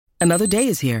Another day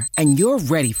is here, and you're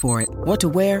ready for it. What to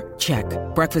wear? Check.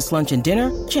 Breakfast, lunch, and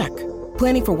dinner? Check.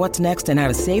 Planning for what's next and how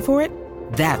to save for it?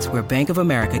 That's where Bank of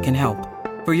America can help.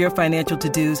 For your financial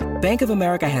to-dos, Bank of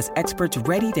America has experts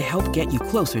ready to help get you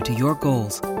closer to your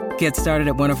goals. Get started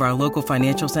at one of our local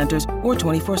financial centers or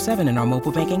 24/7 in our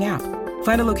mobile banking app.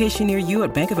 Find a location near you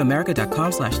at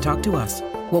bankofamerica.com/talktous.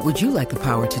 What would you like the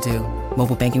power to do?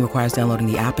 Mobile banking requires downloading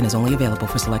the app and is only available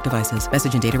for select devices.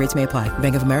 Message and data rates may apply.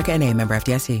 Bank of America N.A., member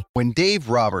FDIC. When Dave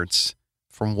Roberts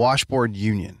from Washboard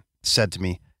Union said to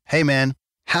me, "Hey man,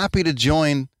 happy to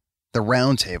join the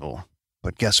roundtable,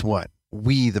 but guess what?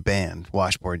 We, the band,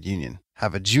 Washboard Union,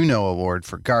 have a Juno Award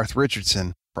for Garth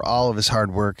Richardson for all of his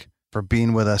hard work, for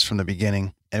being with us from the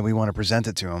beginning, and we want to present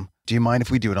it to him. Do you mind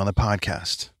if we do it on the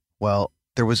podcast?" Well,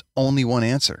 there was only one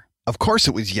answer. Of course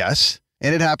it was yes.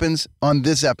 And it happens on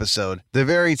this episode. The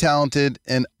very talented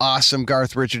and awesome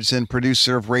Garth Richardson,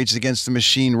 producer of Rage Against the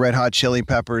Machine, Red Hot Chili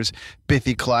Peppers,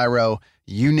 Biffy Clyro,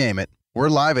 you name it. We're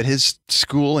live at his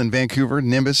school in Vancouver,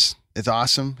 Nimbus. It's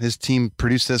awesome. His team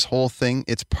produced this whole thing.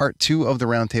 It's part 2 of the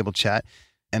Roundtable Chat,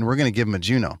 and we're going to give him a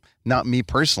Juno. Not me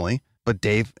personally, but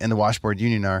Dave and the Washboard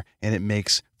Union are, and it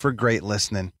makes for great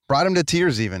listening. Brought him to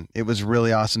tears even. It was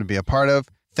really awesome to be a part of.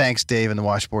 Thanks, Dave and the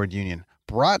Washboard Union.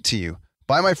 Brought to you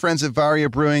by my friends at Varia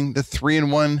Brewing, the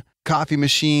 3-in-1 coffee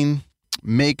machine,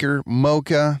 maker,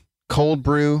 mocha, cold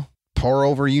brew, pour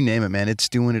over, you name it, man. It's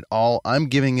doing it all. I'm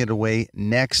giving it away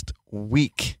next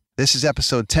week. This is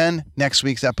episode 10. Next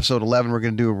week's episode 11, we're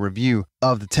going to do a review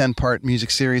of the 10-part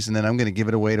music series, and then I'm going to give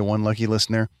it away to one lucky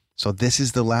listener. So this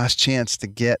is the last chance to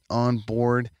get on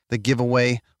board the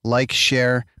giveaway. Like,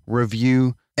 share,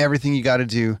 review, everything you got to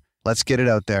do. Let's get it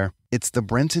out there. It's the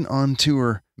Brenton on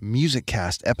Tour Music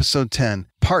Cast, episode 10,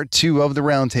 part 2 of the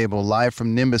Roundtable, live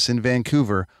from Nimbus in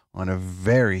Vancouver on a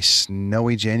very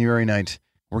snowy January night.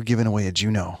 We're giving away a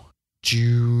Juno.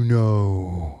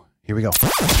 Juno. Here we go.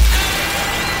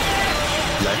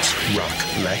 Let's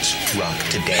rock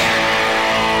today.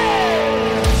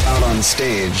 Out on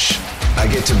stage, I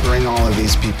get to bring all of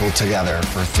these people together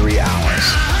for 3 hours.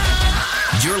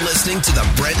 You're listening to the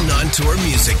Brenton on Tour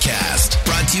Music Cast,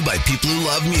 brought to you by people who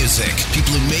love music,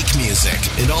 people who make music,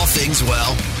 and all things,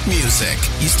 well, music.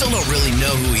 You still don't really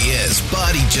know who he is,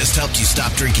 but he just helped you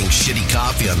stop drinking shitty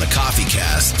coffee on the Coffee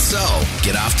Cast. So,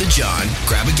 get off the John,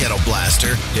 grab a ghetto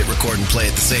blaster, hit record and play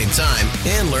at the same time,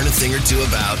 and learn a thing or two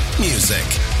about music.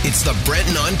 It's the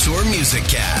Brenton on Tour Music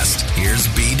Cast. Here's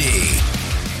BD.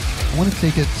 I want to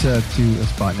take it to a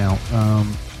spot now.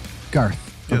 Garth.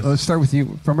 Yes. Let's start with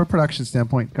you. From a production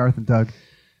standpoint, Garth and Doug,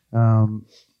 and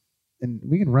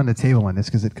we can run the table on this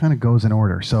because it kind of goes in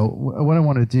order. So what I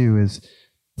want to do is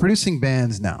producing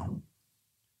bands now.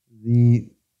 The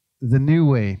new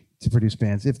way to produce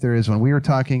bands, if there is one. We were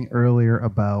talking earlier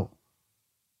about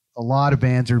a lot of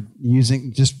bands are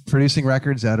just producing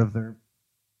records out of their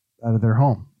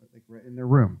home, like right in their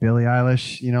room. Billie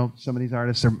Eilish, some of these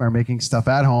artists are making stuff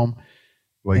at home.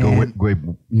 Well,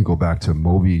 you go back to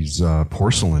Moby's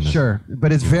Porcelain. Sure,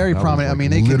 but it's very prominent. Like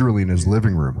they literally in his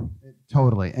living room.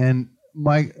 Totally. And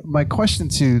my question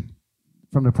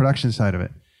from the production side of it,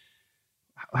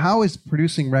 how is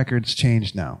producing records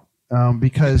changed now?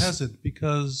 Because it hasn't.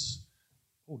 Because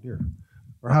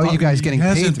how are you guys getting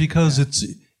paid? It hasn't because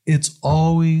it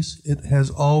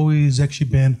has always actually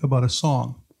been about a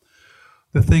song.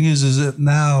 The thing is that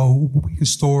now we can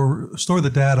store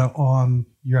the data on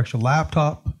your actual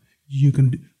laptop. You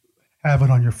can have it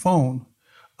on your phone.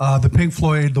 The Pink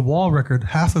Floyd The Wall record,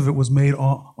 half of it was made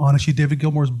on actually David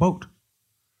Gilmour's boat.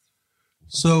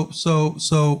 So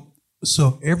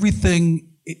everything,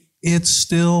 it's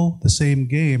still the same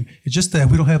game. It's just that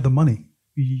we don't have the money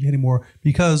anymore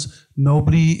because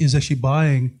nobody is actually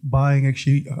buying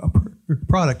actually a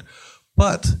product.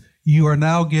 But you are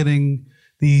now getting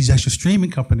these actual streaming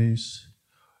companies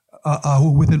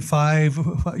within 5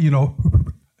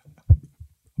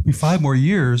 more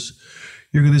years,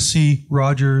 you're going to see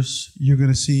Rogers, you're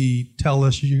going to see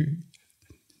TELUS, you're going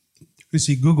to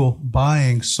see Google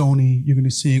buying Sony, you're going to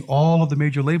see all of the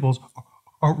major labels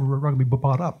are going to be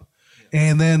bought up.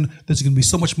 And then there's going to be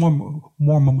so much more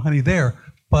money there,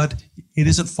 but it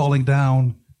isn't falling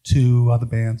down to the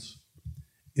bands.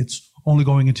 It's only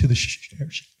going into the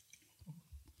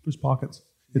whose pockets.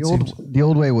 The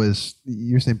old way was,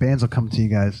 you're saying bands will come to you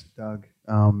guys, Doug.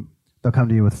 They'll come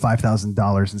to you with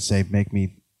 $5,000 and say, make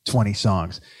me 20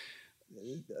 songs.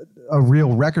 A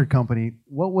real record company,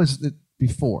 what was it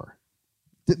before?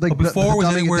 Before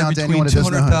was anywhere between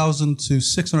 $200,000 to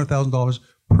 $600,000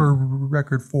 per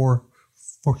record for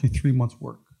 43 months'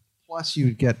 work. Plus,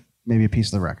 you'd get maybe a piece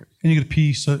of the record. And you get a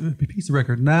piece of the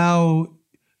record. Now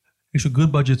Actually,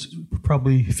 good budget's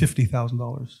probably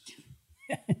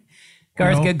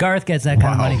 $50,000. Garth gets that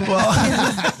kind of money.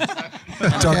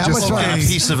 Doug just a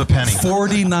piece of a penny.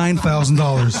 $49,000.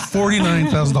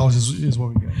 $49,000 is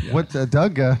what we get. Yeah. What,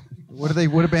 Doug? What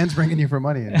are bands bringing you for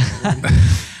money?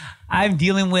 I'm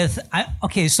dealing with.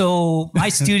 So my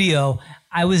studio,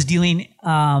 I was dealing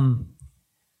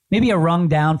maybe a rung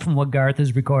down from what Garth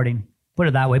is recording. Put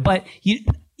it that way, but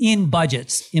in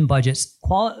budgets, I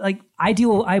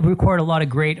record a lot of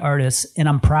great artists, and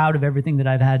I'm proud of everything that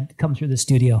I've had come through the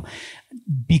studio.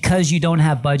 Because you don't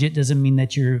have budget doesn't mean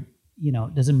that you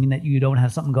don't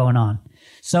have something going on.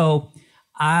 So,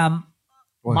 well,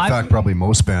 in fact, probably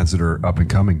most bands that are up and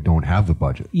coming don't have the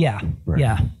budget. Yeah,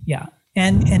 right. yeah.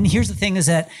 And here's the thing: is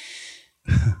that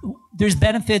there's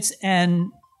benefits,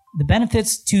 and the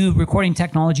benefits to recording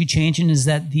technology changing is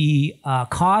that the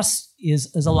cost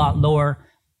is a lot lower,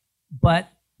 but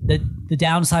the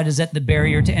downside is that the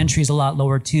barrier to entry is a lot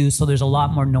lower too. So there's a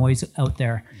lot more noise out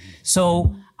there.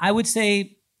 So I would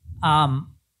say, I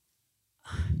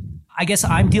guess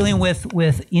I'm dealing with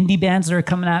indie bands that are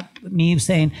coming at me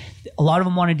saying a lot of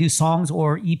them want to do songs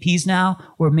or EPs now,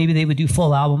 or maybe they would do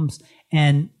full albums,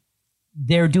 and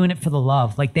they're doing it for the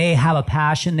love. Like they have a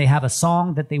passion, they have a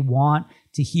song that they want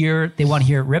to hear. They want to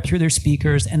hear it rip through their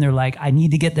speakers, and they're like, I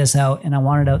need to get this out, and I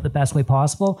want it out the best way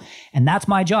possible. And that's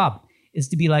my job, is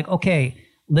to be like, okay,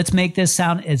 let's make this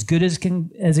sound as good as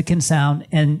it can sound,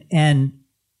 and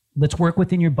let's work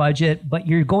within your budget, but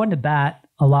you're going to bat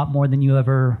a lot more than you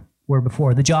ever were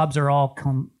before. The jobs are all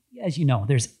as you know,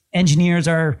 there's engineers,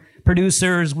 are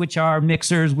producers, which are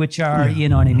mixers, which are, you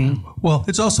know what I mean? Well,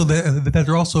 it's also that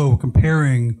they're also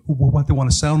comparing what they want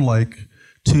to sound like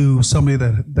to somebody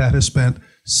that has spent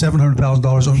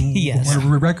 $700,000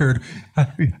 on a record.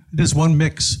 This one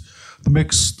mix,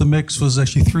 the mix was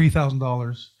actually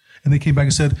 $3,000, and they came back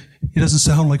and said, it doesn't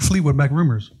sound like Fleetwood Mac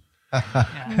Rumors.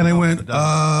 And I went,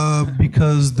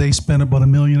 because they spent about $1.5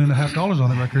 million on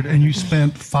the record, and you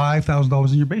spent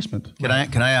 $5,000 in your basement.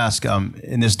 Can I ask,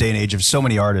 in this day and age of so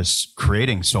many artists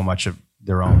creating so much of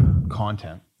their own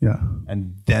content,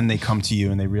 and then they come to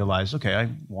you and they realize, okay, I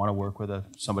want to work with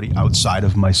somebody outside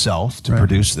of myself to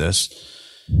produce this.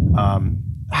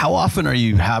 How often are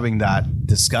you having that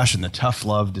discussion, the tough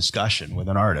love discussion with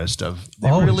an artist of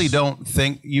they really don't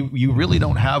think you really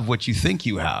don't have what you think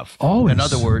you have? Always. In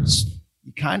other words,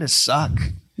 you kind of suck.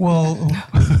 Well,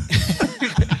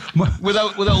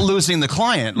 without losing the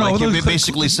client, like you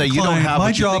basically say you don't have.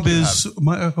 My job is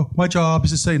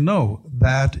to say no,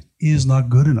 that is not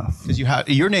good enough. Because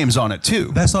your name's on it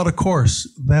too. That's not a chorus.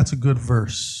 That's a good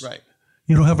verse. Right.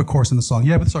 You don't have a chorus in the song.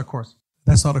 Yeah, but it's not a chorus.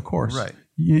 That's not a chorus. Right.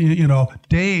 You know,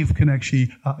 Dave can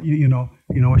actually,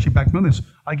 actually back on this.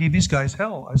 I gave these guys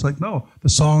hell. I was like, no, the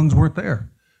songs weren't there.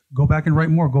 Go back and write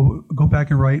more. Go back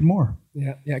and write more.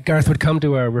 Yeah. Garth would come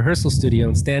to our rehearsal studio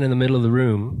and stand in the middle of the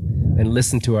room and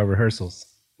listen to our rehearsals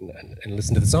and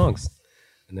listen to the songs.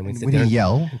 And then we'd sit there. Would he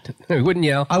yell? No, he wouldn't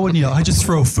yell. I wouldn't yell. I just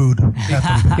throw food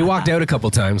at them. He walked out a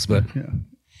couple times, but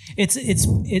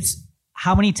it's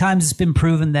how many times it's been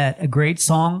proven that a great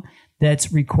song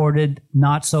that's recorded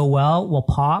not so well will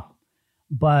pop,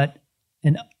 but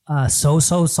a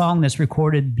so-so song that's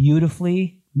recorded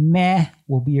beautifully,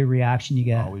 will be a reaction you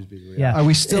get. Always be a reaction. Yeah. Are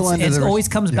we still under it always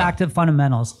comes back to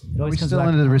fundamentals. Are we still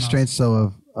under the restraints,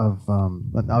 though, of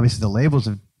obviously the labels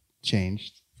have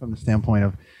changed from the standpoint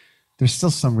of there's still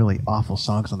some really awful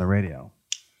songs on the radio.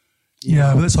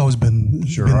 Yeah, but that's always been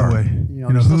the way.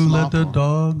 Who let the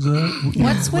dogs out?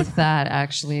 What's with that,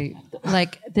 actually?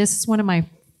 Like, this is one of my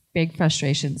big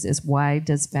frustrations is why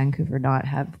does Vancouver not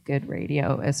have good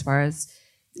radio as far as,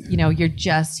 you're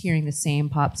just hearing the same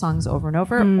pop songs over and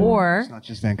over, or it's not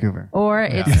just Vancouver, or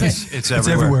it's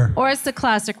everywhere, or it's the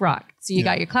classic rock. So you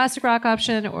got your classic rock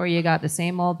option, or you got the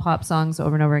same old pop songs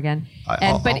over and over again.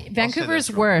 But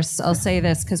Vancouver's worse. I'll say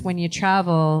this because when you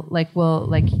travel, like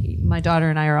my daughter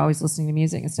and I are always listening to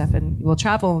music and stuff, and we'll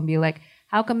travel and be like,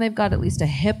 how come they've got at least a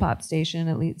hip hop station?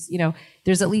 At least,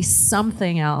 there's at least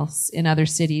something else in other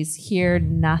cities. Here,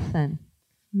 nothing.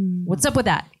 What's up with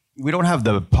that? We don't have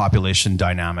the population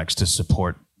dynamics to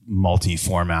support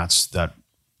multi-formats that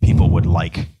people would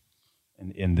like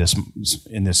in this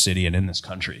city and in this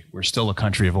country. We're still a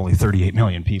country of only 38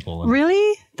 million people.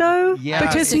 Really, though? Yeah.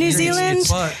 Because New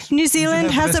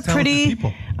Zealand has a pretty...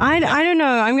 I don't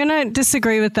know. I'm going to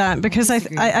disagree with that because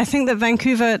I think that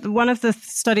Vancouver, one of the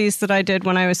studies that I did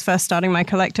when I was first starting my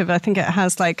collective, I think it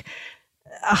has like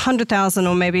 100,000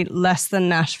 or maybe less than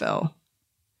Nashville.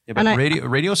 Yeah, but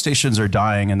radio stations are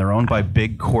dying, and they're owned by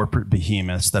big corporate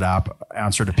behemoths that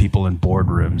answer to people in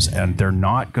boardrooms, and they're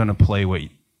not going to play what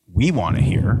we want to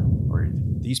hear, or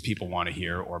these people want to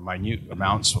hear, or minute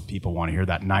amounts of people want to hear.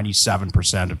 That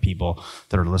 97% of people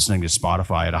that are listening to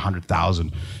Spotify at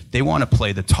 100,000, they want to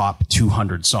play the top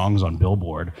 200 songs on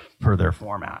Billboard per their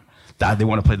format. That they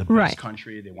want to play the best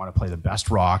country, they want to play the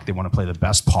best rock, they want to play the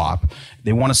best pop,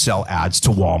 they want to sell ads to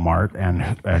Walmart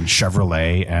and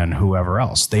Chevrolet and whoever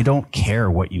else. They don't care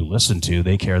what you listen to,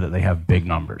 they care that they have big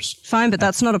numbers. Fine, but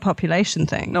that's not a population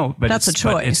thing. No, but that's a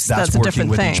choice. That's a working different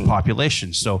with thing. each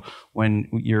population. So when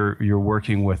you're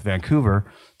working with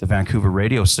Vancouver, the Vancouver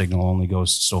radio signal only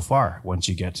goes so far. Once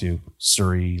you get to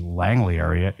Surrey, Langley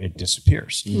area, it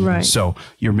disappears. Right. So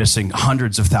you're missing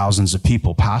hundreds of thousands of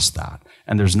people past that.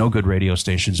 And there's no good radio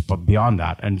stations but beyond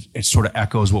that. And it sort of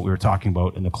echoes what we were talking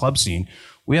about in the club scene.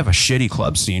 We have a shitty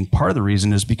club scene. Part of the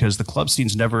reason is because the club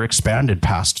scene's never expanded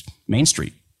past Main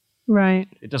Street. Right.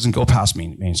 It doesn't go past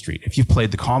Main Street. If you've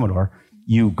played the Commodore,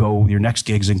 your next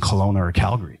gig's in Kelowna or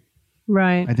Calgary.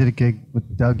 Right. I did a gig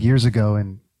with Doug years ago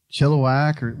in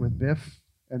Chilliwack or with Biff.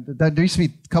 And there used to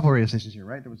be a couple of radio stations here,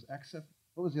 right? There was XF.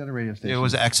 What was the other radio station? It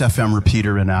was XFM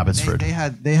Repeater in Abbotsford. They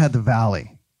had the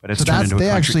Valley. But it's turned into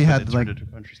a country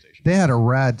station. They had a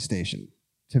rad station.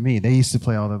 To me, they used to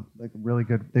play all the really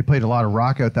good. They played a lot of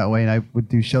rock out that way, and I would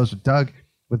do shows with Doug,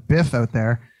 with Biff out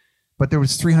there. But there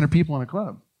was 300 people in a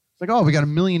club. It's like, oh, we got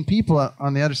 1 million people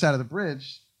on the other side of the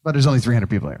bridge, but there's only 300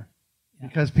 people there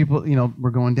because people, were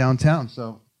going downtown.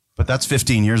 So. But that's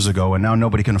 15 years ago, and now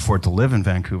nobody can afford to live in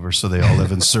Vancouver, so they all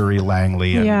live in Surrey,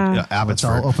 Langley, and Abbotsford. Let's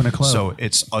all open a club. So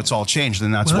it's all changed,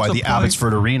 and that's why the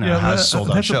Abbotsford Arena has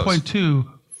sold out shows. That's the point too.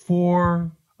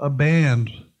 For a band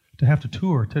to have to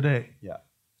tour today,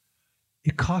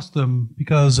 it costs them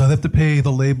because they have to pay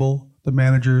the label, the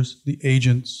managers, the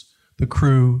agents, the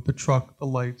crew, the truck, the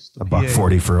lights, the PA.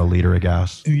 $1.40 for a liter of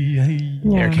gas.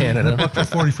 Air Canada.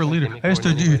 $1.40 for a liter. I used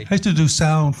to do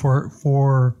sound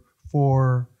for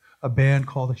a band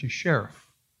called actually Sheriff.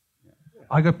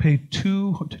 I got paid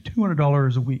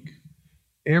 $200 a week.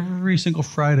 Every single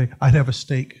Friday, I'd have a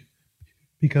steak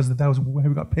because that was when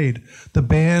we got paid. The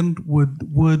band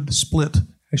would split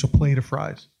actual plate of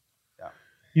fries.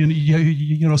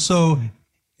 So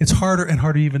it's harder and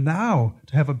harder even now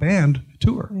to have a band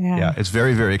tour. Yeah, it's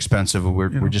very, very expensive.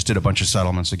 We just did a bunch of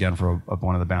settlements again for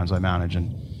one of the bands I manage,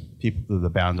 and the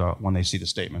bands when they see the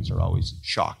statements are always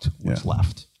shocked what's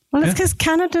left. Well, it's because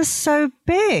Canada's so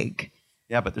big.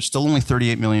 Yeah, but there's still only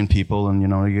 38 million people, and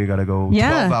you got to go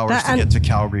 12 hours to get to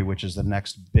Calgary, which is the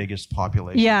next biggest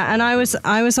population. Yeah, and I was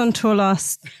on tour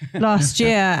last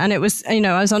year, and it was I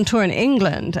was on tour in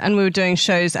England, and we were doing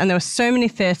shows, and there were so many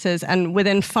theaters, and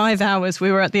within 5 hours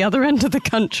we were at the other end of the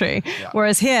country. Yeah.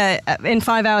 Whereas here, in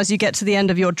 5 hours, you get to the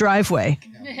end of your driveway.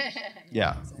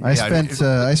 Yeah, I spent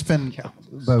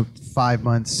about 5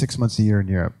 months, 6 months a year in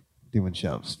Europe doing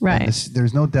shows. Right.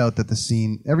 There's no doubt that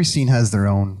every scene has their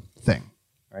own thing.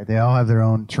 Right, they all have their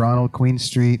own. Toronto, Queen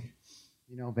Street,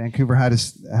 Vancouver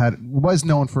was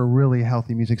known for a really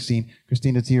healthy music scene.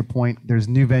 Christina, to your point, there's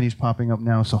new venues popping up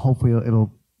now, so hopefully it'll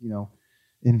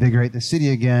invigorate the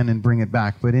city again and bring it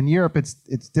back. But in Europe,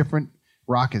 it's different.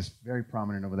 Rock is very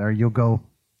prominent over there. You'll go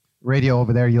radio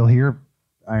over there, you'll hear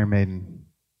Iron Maiden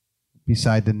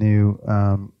beside the new,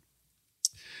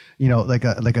 like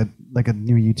a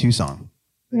new U2 song.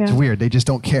 Yeah. It's weird. They just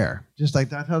don't care. Just like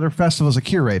that's how their festivals are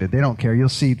curated. They don't care. You'll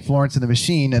see Florence and the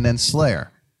Machine and then Slayer.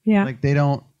 Yeah. Like they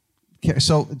don't care.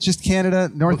 So just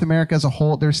Canada, North America as a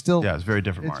whole, they're still. Yeah, it's very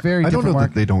different market. Very different. I don't know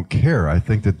market. that they don't care. I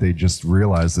think that they just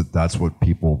realize that that's what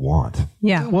people want.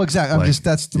 Yeah. Well, exactly.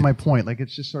 That's my point. Like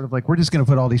it's just sort of like we're just going to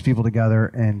put all these people together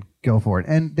and go for it.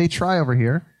 And they try over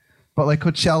here, but like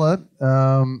Coachella,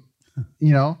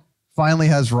 finally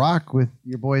has rock with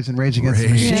your boys in Rage Against the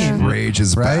Machine. Yeah. Rage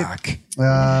is back.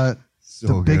 The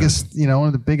biggest, one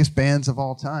of the biggest bands of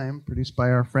all time, produced by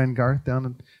our friend Garth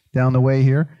down the way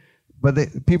here.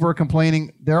 But people are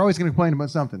complaining. They're always going to complain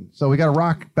about something. So we got to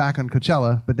rock back on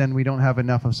Coachella, but then we don't have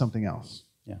enough of something else.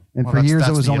 Yeah. And for years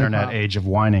it was the only internet age of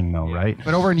whining, though, right?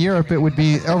 But over in Europe,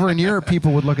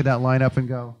 people would look at that lineup and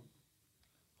go,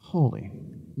 "Holy!"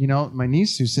 My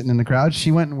niece who's sitting in the crowd, she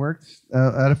went and worked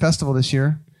at a festival this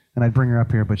year. And I'd bring her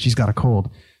up here, but she's got a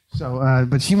cold. So,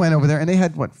 but she went over there, and they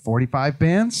had 45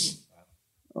 bands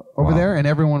over there, and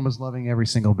everyone was loving every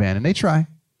single band. And they try.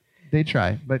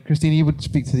 But Christina, you would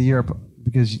speak to the Europe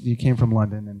because you came from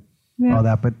London and all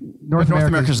that. But North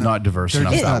America's not diverse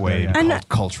enough that way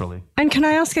culturally. And can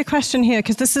I ask a question here?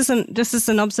 Because this is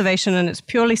an observation, and it's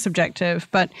purely subjective.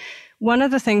 But one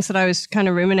of the things that I was kind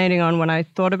of ruminating on when I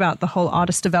thought about the whole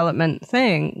artist development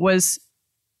thing was.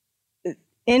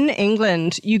 In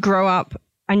England, you grow up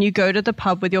and you go to the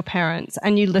pub with your parents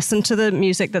and you listen to the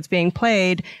music that's being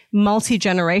played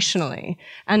multi-generationally.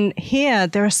 And here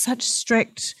there are such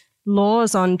strict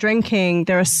laws on drinking.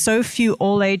 There are so few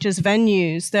all ages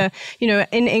venues. There,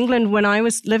 in England, when I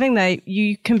was living there,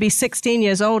 you can be 16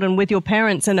 years old and with your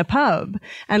parents in a pub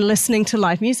and listening to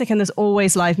live music, and there's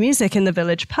always live music in the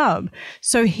village pub.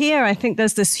 So here, I think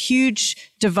there's this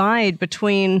huge divide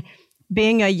between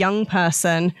being a young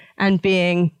person and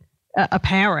being a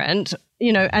parent,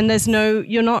 and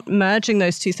you're not merging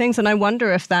those two things. And I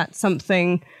wonder if that's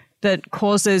something that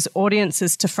causes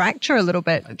audiences to fracture a little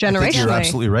bit generationally. I think you're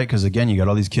absolutely right, because again, you got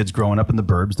all these kids growing up in the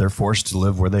burbs. They're forced to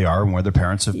live where they are and where their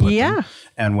parents have put them.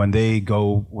 And when they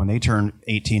turn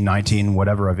 18, 19,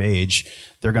 whatever of age,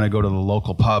 they're going to go to the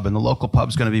local pub, and the local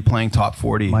pub's going to be playing top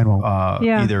 40,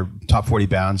 either top 40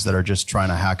 bands that are just trying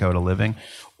to hack out a living,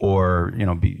 or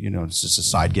it's just a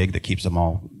side gig that keeps them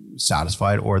all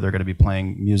satisfied, or they're going to be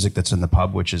playing music that's in the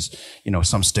pub, which is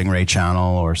some Stingray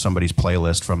channel or somebody's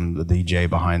playlist from the DJ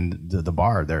behind the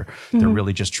bar. They're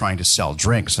really just trying to sell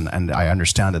drinks, and I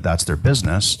understand that that's their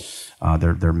business.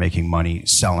 They're making money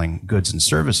selling goods and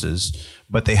services,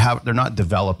 but they're not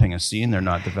developing a scene. They're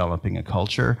not developing a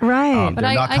culture. Right.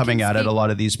 They're not coming at it. A lot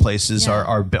of these places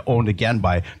are owned again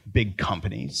by big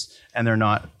companies, and they're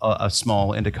not a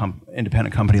small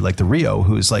independent company like the Rio,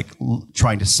 who is like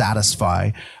trying to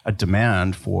satisfy a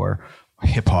demand for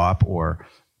hip hop or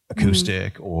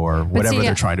acoustic or whatever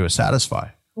they're trying to satisfy.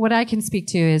 What I can speak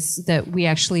to is that we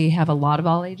actually have a lot of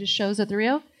all ages shows at the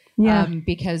Rio.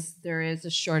 Because there is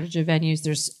a shortage of venues.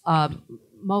 There's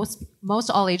most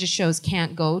all ages shows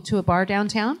can't go to a bar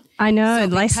downtown. I know,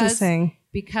 and licensing.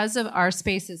 Because of our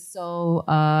space is so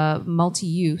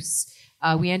multi-use,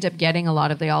 we end up getting a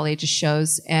lot of the all ages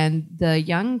shows, and the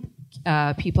young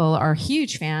people are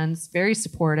huge fans, very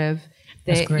supportive.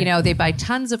 They they buy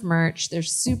tons of merch. They're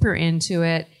super into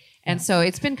it. And so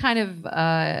it's been kind of,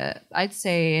 I'd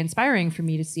say, inspiring for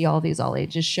me to see all these all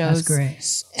ages shows. That's great.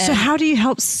 So how do you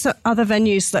help other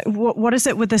venues? Like, what is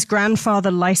it with this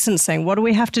grandfather licensing? What do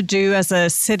we have to do as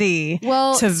a city?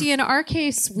 Well, see, in our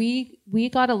case, we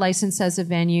got a license as a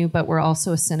venue, but we're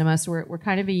also a cinema, so we're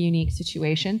kind of a unique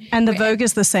situation. And the Vogue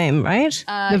is the same, right?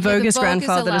 The Vogue is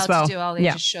grandfathered as well. To do all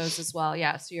ages shows as well,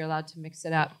 so you're allowed to mix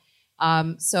it up.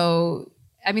 So,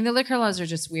 I mean, the liquor laws are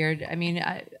just weird. I mean,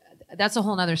 that's a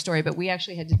whole nother story, but we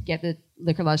actually had to get the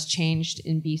liquor laws changed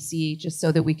in BC just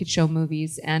so that we could show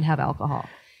movies and have alcohol.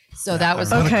 So that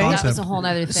was that was a whole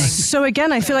other thing. So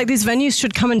again, I feel like these venues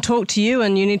should come and talk to you,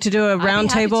 and you need to do a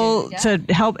roundtable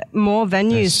to help more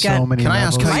venues get. Can I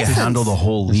ask how you handle the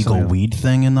whole legal weed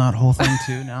thing in that whole thing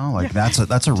too? Now, like that's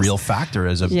a real factor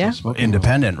as a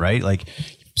independent, right? Like.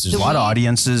 There's a lot of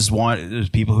audiences there's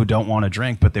people who don't want to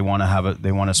drink, but they want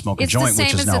to smoke a joint,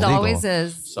 which is now legal. It's the same as it always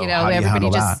is. So how do you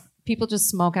handle that? People just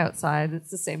smoke outside.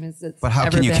 It's the same as it's. But how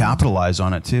can you capitalize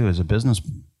on it too as a business?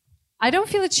 I don't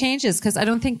feel it changes because I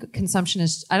don't think consumption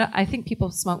is. I think people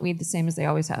smoke weed the same as they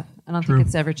always have. I don't think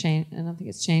it's ever changed. I don't think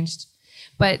it's changed.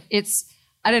 But it's.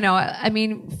 I don't know. I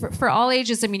mean, for all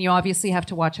ages. I mean, you obviously have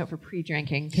to watch out for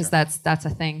pre-drinking because that's a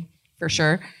thing for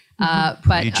sure.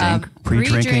 But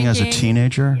pre-drinking as a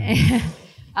teenager.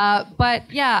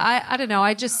 But yeah, I don't know.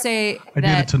 I just say I did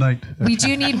it tonight. We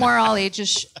do need more all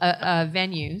ages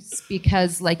venues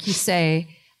because, like you say,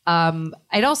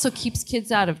 it also keeps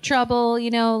kids out of trouble.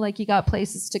 Like you got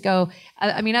places to go.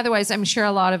 I mean, otherwise, I'm sure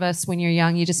a lot of us, when you're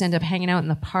young, you just end up hanging out in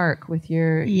the park with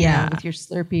your with your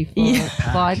Slurpee full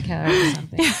of vodka or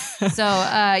something. So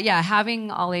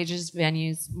having all ages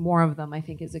venues, more of them, I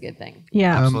think, is a good thing.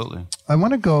 Yeah, absolutely. I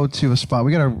want to go to a spot.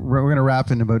 We're gonna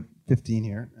wrap in about 15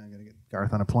 here. I'm gonna get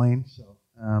Garth on a plane. So.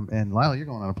 And Lyle, you're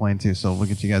going on a plane too, so we'll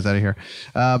get you guys out of here.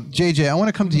 JJ, I want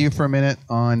to come to you for a minute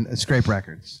on Scrape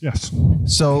Records. Yes.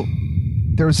 So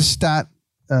there was a stat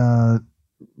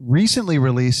recently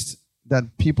released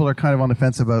that people are kind of on the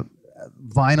fence about.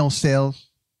 Vinyl sales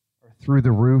are through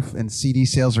the roof and CD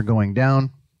sales are going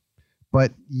down.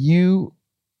 But they're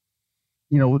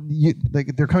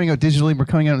coming out digitally. We're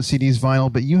coming out in CDs,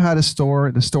 vinyl. But you had a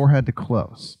store. The store had to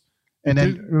close. And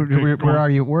then where are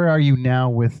you? Where are you now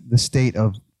with the state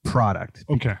of product?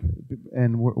 Okay.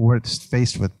 And where it's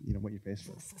faced with, what you're faced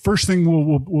with. First thing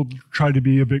we'll try to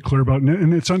be a bit clear about,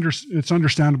 and it's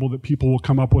understandable that people will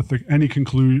come up with any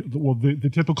conclusion. Well, the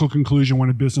typical conclusion when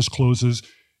a business closes,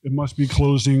 it must be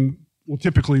closing. Well,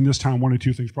 typically in this town, one of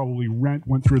two things: probably rent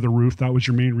went through the roof. That was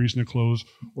your main reason to close,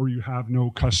 or you have no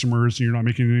customers and you're not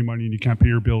making any money and you can't pay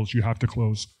your bills. You have to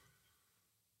close.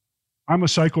 I'm a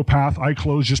psychopath. I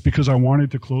closed just because I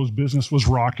wanted to close. Business was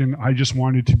rocking. I just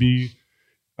wanted to be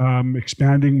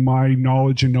expanding my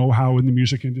knowledge and know-how in the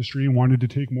music industry, and wanted to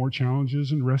take more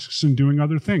challenges and risks and doing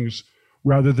other things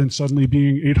rather than suddenly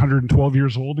being 812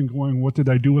 years old and going, what did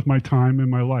I do with my time and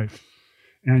my life?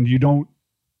 And you don't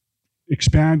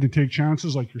expand and take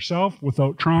chances like yourself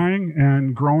without trying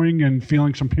and growing and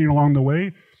feeling some pain along the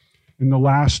way. And the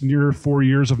last near 4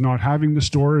 years of not having the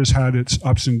store has had its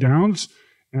ups and downs.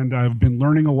 And I've been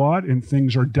learning a lot, and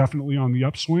things are definitely on the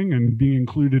upswing, and being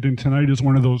included in tonight is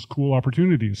one of those cool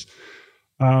opportunities.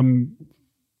 That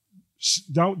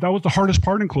was the hardest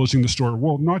part in closing the store.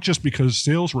 Well, not just because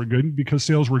sales were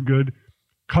good,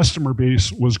 customer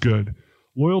base was good.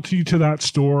 Loyalty to that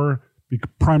store,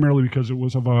 primarily because it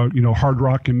was of a hard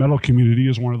rock and metal community,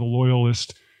 is one of the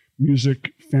loyalist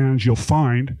music fans you'll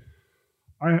find.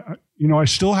 I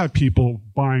still have people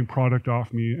buying product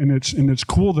off me, and it's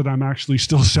cool that I'm actually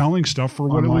still selling stuff for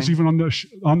what it was even on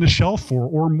the shelf for,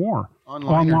 or more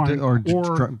online, or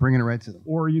bringing it right to them.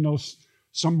 Or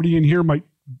somebody in here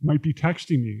might be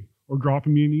texting me or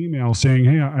dropping me an email saying,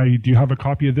 "Hey, do you have a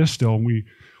copy of this still?" And we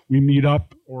meet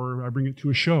up, or I bring it to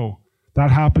a show. That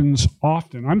happens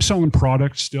often. I'm selling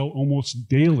products still almost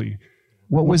daily.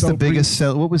 What was the biggest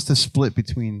sell? What was the split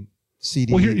between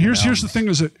CD? Well, here's the thing: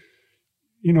 is that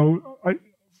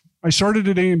I started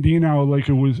at A&B now, like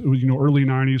it was early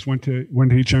 90s, went to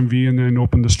HMV, and then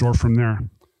opened the store from there.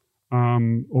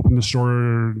 Opened the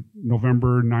store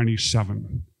November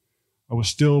 97.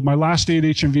 My last day at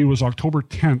HMV was October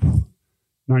 10th,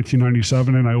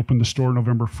 1997, and I opened the store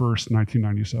November 1st,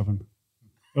 1997.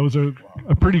 It was a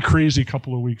pretty crazy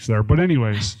couple of weeks there. But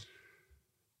anyways,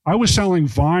 I was selling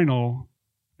vinyl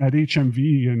at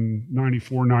HMV in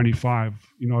 94, 95.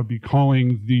 I'd be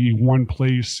calling the one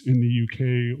place in the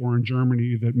UK or in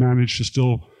Germany that managed to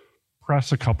still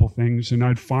press a couple things, and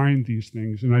I'd find these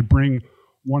things, and I'd bring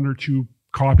 1 or 2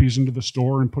 copies into the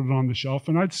store and put it on the shelf,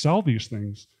 and I'd sell these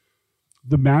things.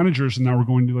 The managers now were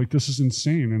going to like, this is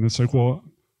insane. And it's like, well,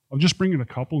 I'll just bring in a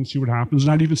couple and see what happens.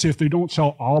 And I'd even say, if they don't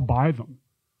sell, I'll buy them.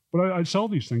 But I'd sell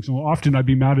these things. And often I'd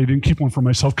be mad I didn't keep one for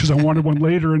myself because I wanted one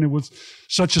later, and it was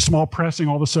such a small pressing,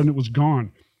 all of a sudden it was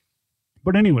gone.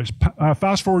 But anyways,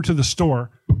 fast forward to the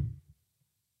store.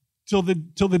 Till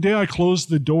the day I closed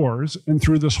the doors, and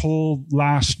through this whole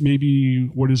last, maybe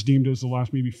what is deemed as the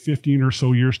last maybe 15 or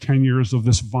so years, 10 years of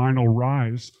this vinyl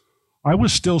rise, I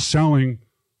was still selling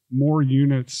more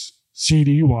units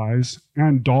CD-wise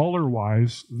and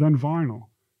dollar-wise than vinyl,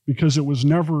 because it was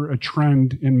never a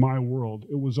trend in my world.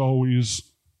 It was always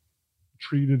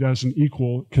treated as an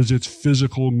equal because it's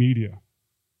physical media.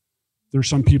 There's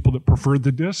some people that preferred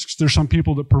the discs. There's some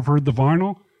people that preferred the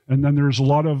vinyl. And then there's a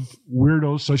lot of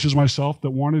weirdos such as myself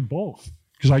that wanted both,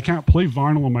 because I can't play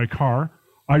vinyl in my car.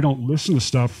 I don't listen to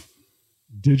stuff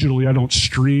digitally. I don't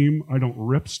stream. I don't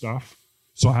rip stuff.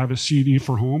 So I have a CD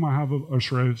for home. I have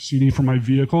a CD for my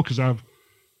vehicle because I have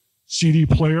CD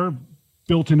player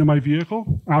built into my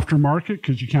vehicle, aftermarket,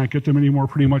 because you can't get them anymore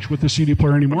pretty much with the CD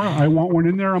player anymore. I want one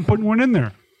in there. I'm putting one in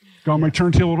there. Got my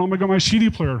turntable at home. I got my CD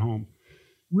player at home.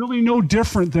 Really no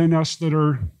different than us that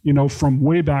are, from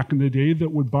way back in the day that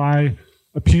would buy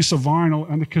a piece of vinyl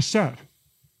and a cassette.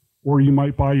 Or you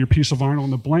might buy your piece of vinyl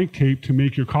and the blank tape to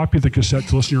make your copy of the cassette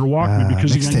to listen to your Walkman,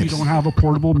 because again, you don't have a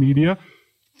portable media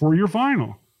for your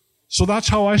vinyl. So that's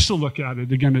how I still look at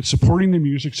it. Again, it's supporting the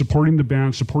music, supporting the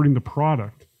band, supporting the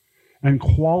product, and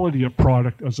quality of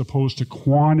product as opposed to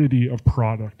quantity of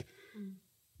product.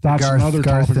 That's another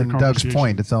topic of conversation. Doug's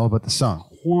point, it's all about the song.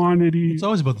 Quantity. It's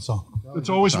always about the song. It's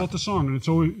always about the song, and it's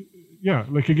always,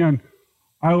 like again,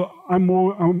 I'm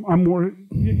more.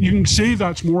 You can say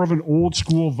that's more of an old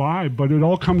school vibe, but it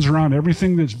all comes around.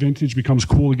 Everything that's vintage becomes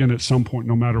cool again at some point,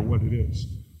 no matter what it is.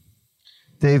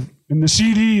 Dave, and the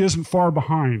CD isn't far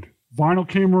behind. Vinyl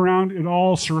came around; it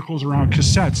all circles around.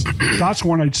 Cassettes, that's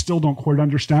one I still don't quite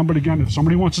understand. But again, if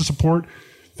somebody wants to support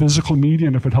physical media,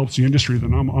 and if it helps the industry,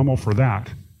 then I'm all for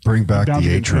that. Bring back the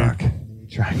 8-track.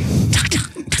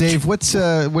 Dave, what's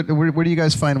where do you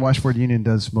guys find Washboard Union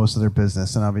does most of their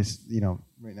business? And obviously,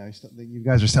 right now you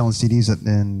guys are selling CDs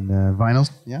and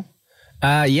vinyls, yeah?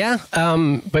 Yeah,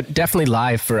 but definitely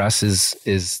live for us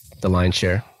is the lion's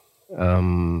share.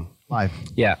 Live,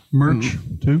 yeah. Merch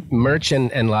too. Merch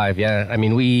and live, yeah. I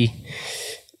mean,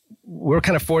 we're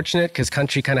kind of fortunate because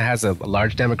country kind of has a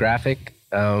large demographic.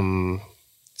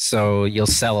 So you'll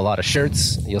sell a lot of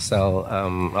shirts. You'll sell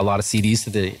a lot of CDs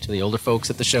to the older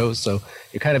folks at the shows. So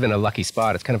you're kind of in a lucky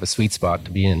spot. It's kind of a sweet spot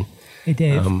to be in. Hey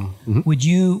Dave, would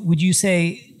you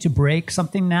say to break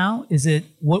something now? Is it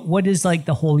what is like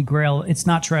the holy grail? It's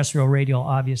not terrestrial radio,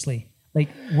 obviously. Like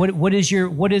what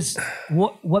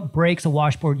breaks a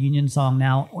Washboard Union song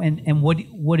now? And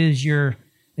what is your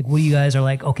Like, what do you guys are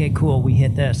like, okay, cool, we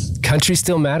hit this? Country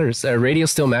still matters. Radio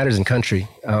still matters in country.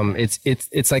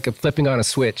 It's like flipping on a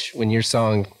switch when your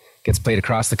song gets played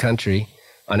across the country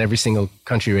on every single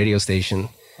country radio station.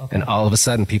 Okay. And all of a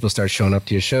sudden, people start showing up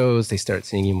to your shows. They start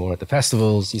seeing you more at the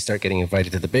festivals. You start getting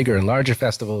invited to the bigger and larger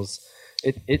festivals.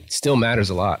 It still matters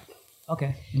a lot.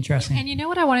 Okay, interesting. And you know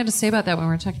what I wanted to say about that when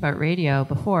we were talking about radio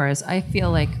before is I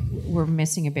feel like we're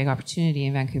missing a big opportunity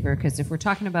in Vancouver, because if we're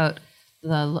talking about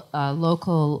the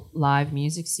local live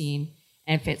music scene,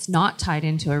 and if it's not tied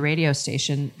into a radio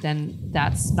station, then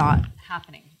that's not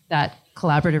happening. That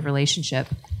collaborative relationship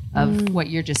of what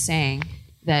you're just saying,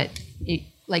 that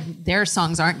their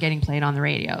songs aren't getting played on the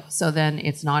radio, so then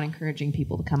it's not encouraging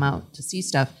people to come out to see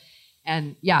stuff.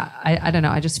 And yeah, I don't know.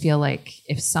 I just feel like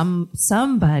if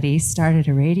somebody started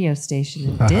a radio station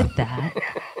and did that.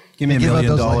 Give me $1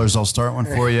 million, I'll start one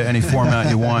for you, any format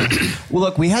you want. Well,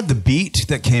 look, we had The Beat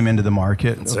that came into the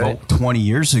market about 20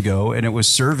 years ago, and it was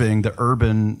serving the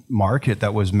urban market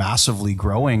that was massively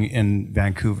growing in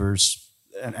Vancouver's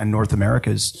and North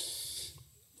America's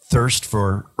thirst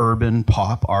for urban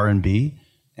pop R&B.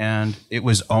 And it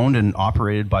was owned and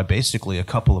operated by basically a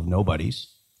couple of nobodies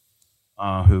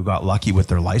who got lucky with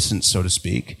their license, so to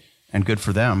speak, and good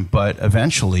for them. But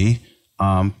eventually,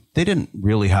 they didn't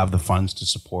really have the funds to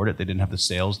support it. They didn't have the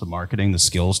sales, the marketing, the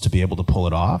skills to be able to pull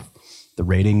it off. The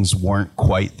ratings weren't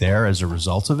quite there as a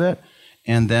result of it.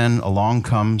 And then along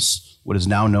comes what is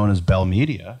now known as Bell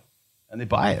Media, and they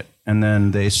buy it. And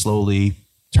then they slowly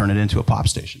turn it into a pop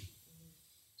station.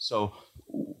 So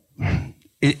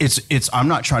it's I'm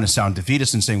not trying to sound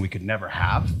defeatist and saying we could never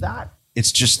have that.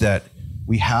 It's just that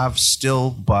we have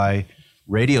still, by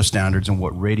radio standards and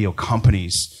what radio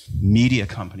companies, media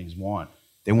companies want,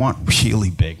 they want really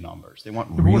big numbers. They want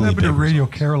really what happened big to Radio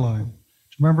results. Caroline? Do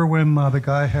you remember when the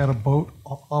guy had a boat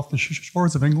off the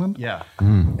shores of England? Yeah.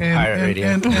 Pirate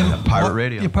radio. Pirate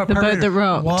radio. Yeah, The Boat That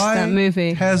Rocked, Why that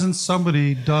movie. hasn't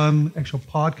somebody done actual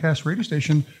podcast radio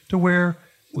station to where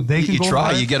they can You go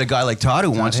try. live? You get a guy like Todd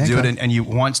who wants to do it, and he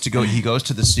wants to go. He goes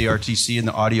to the CRTC and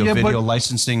the audio Yeah, video but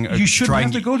licensing. You shouldn't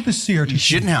have to go to the CRTC. He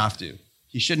shouldn't have to.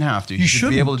 He shouldn't have to. You He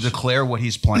should be able to shouldn't. declare what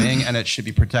he's playing, and it should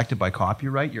be protected by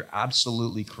copyright. You're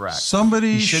absolutely correct.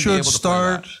 Somebody He be should able to play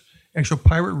start actual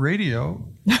pirate radio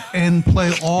and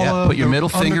play all of put your the middle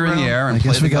finger in the air and I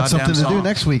play guess we the got goddamn something to do song.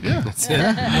 next week. Yeah.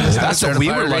 That's what we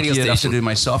were Pirate lucky radio enough to station. do.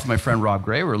 Myself and my friend Rob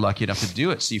Gray were lucky enough to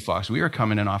do at CFOX. We were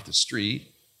coming in off the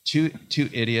street, two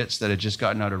idiots that had just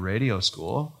gotten out of radio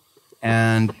school,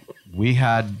 and we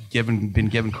had been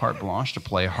given carte blanche to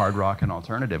play hard rock and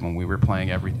alternative, and we were playing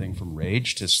everything from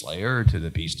Rage to Slayer to the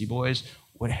Beastie Boys,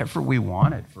 whatever we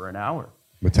wanted for an hour.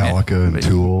 Metallica and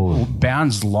Tool.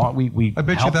 Bands long. We I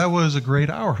bet you helped- that was a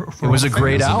great hour. It was a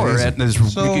great hour. And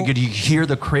So- you could hear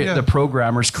the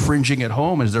programmers cringing at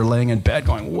home as they're laying in bed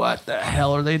going, what the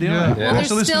hell are they doing? Yeah.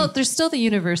 Well, there's still the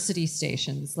university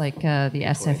stations like the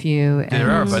SFU.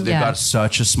 There are, and- but they've got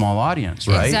such a small audience,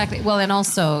 right? Exactly. Well, and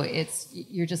also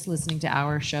you're just listening to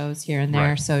our shows here and there,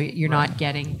 Right. so you're not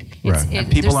getting. Right. And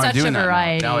people there's aren't such doing a that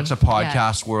variety. now. It's a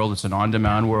podcast world. It's an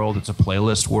on-demand world. It's a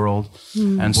playlist world.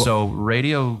 And so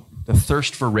radio, the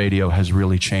thirst for radio has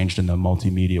really changed in the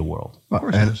multimedia world.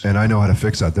 And I know how to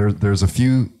fix that. There's a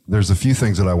few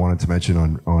things that I wanted to mention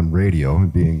on radio,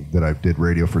 being that I did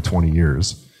radio for 20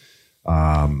 years.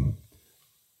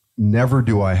 Never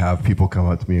do I have people come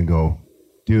up to me and go,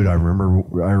 dude, I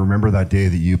remember that day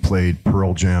that you played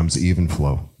Pearl Jam's Even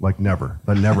Flow. Like never.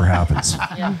 That never happens.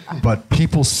 But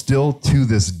people still to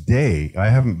this day, I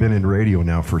haven't been in radio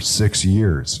now for 6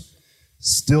 years.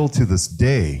 Still to this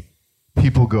day,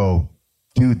 people go,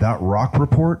 dude, that rock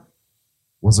report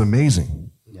was amazing.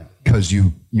 Because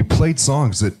you played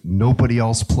songs that nobody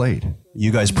else played.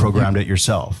 You guys programmed it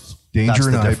yourself. Danger That's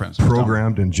and the I difference.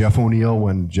 programmed, and Jeff O'Neill,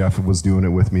 when Jeff was doing it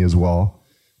with me as well,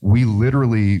 we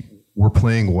literally were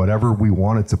playing whatever we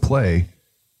wanted to play.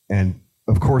 And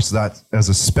of course, that as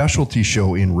a specialty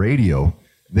show in radio,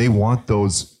 they want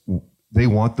those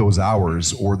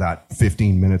hours or that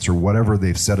 15 minutes or whatever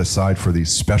they've set aside for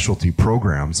these specialty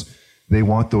programs. They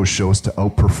want those shows to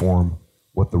outperform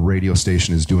what the radio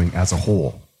station is doing as a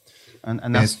whole. And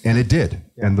it did.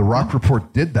 Yeah. And the Rock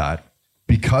Report did that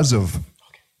because of,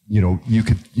 you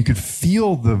could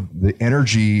feel the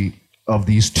energy of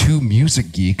these two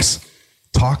music geeks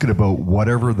talking about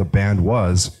whatever the band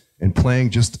was and playing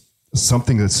just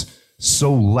something that's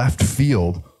so left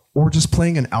field, or just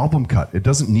playing an album cut. It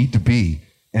doesn't need to be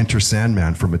Enter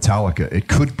Sandman from Metallica. It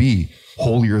could be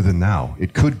Holier Than Thou.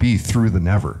 It could be Through the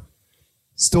Never.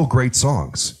 Still great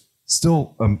songs.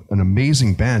 Still an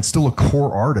amazing band, still a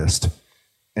core artist.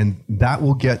 And that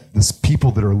will get the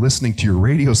people that are listening to your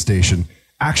radio station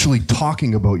actually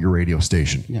talking about your radio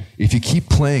station. Yeah. If you keep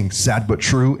playing Sad But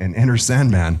True and Enter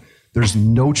Sandman, there's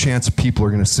no chance people are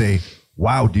going to say,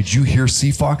 wow, did you hear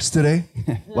CFOX today?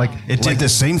 Like it did the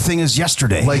same thing as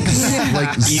yesterday. Like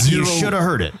you should have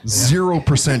heard it.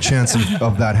 0% chance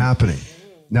of that happening.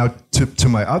 Now, to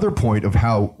my other point of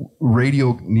how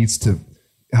radio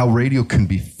can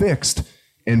be fixed,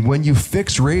 and when you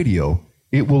fix radio,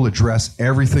 it will address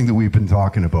everything that we've been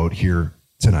talking about here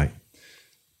tonight.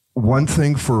 One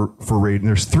thing for radio,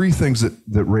 there's three things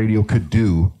that radio could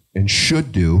do and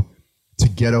should do to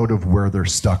get out of where they're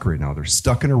stuck right now. They're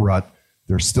stuck in a rut.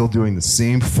 They're still doing the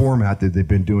same format that they've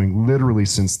been doing literally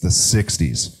since the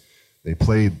 60s. They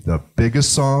play the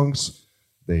biggest songs.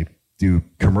 They do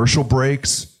commercial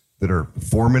breaks that are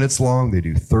 4 minutes long. They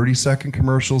do 30-second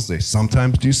commercials. They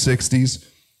sometimes do 60s.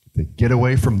 They get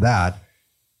away from that.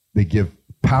 They give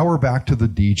power back to the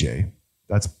DJ.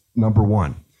 That's number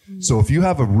one. So if you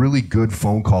have a really good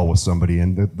phone call with somebody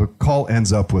and the call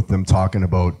ends up with them talking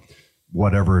about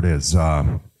whatever it is,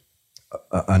 an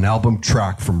album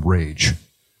track from Rage,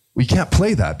 we can't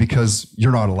play that because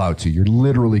you're not allowed to. You're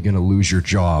literally going to lose your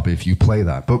job if you play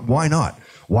that. But why not?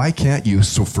 Why can't you?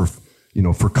 So for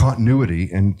continuity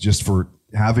and just for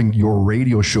having your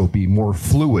radio show be more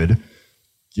fluid,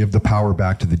 give the power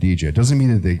back to the DJ. It doesn't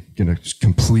mean that they're going to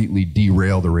completely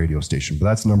derail the radio station, but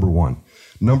that's number one.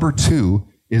 Number two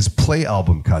is play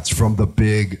album cuts from the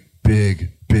big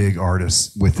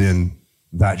artists within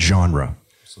that genre.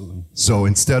 Absolutely. So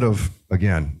instead of,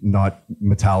 again, not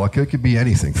Metallica, it could be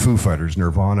anything. Foo Fighters,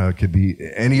 Nirvana, it could be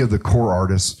any of the core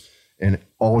artists in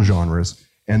all genres.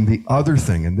 And the other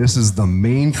thing, and this is the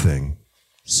main thing,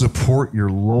 support your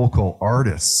local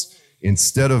artists.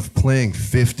 Instead of playing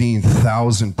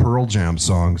 15,000 Pearl Jam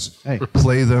songs,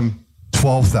 play them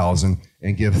 12,000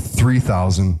 and give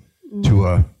 3,000 to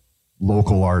a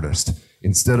local artist.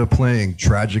 Instead of playing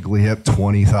Tragically Hip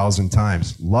 20,000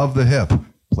 times, Love the Hip,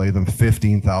 play them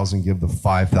 15,000, give the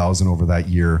 5,000 over that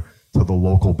year to the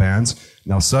local bands.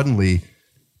 Now suddenly,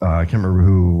 I can't remember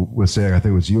who was saying, I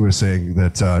think it was you, was saying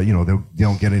that they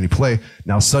don't get any play.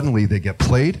 Now suddenly they get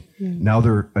played. Yeah. Now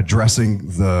they're addressing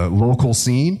the local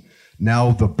scene.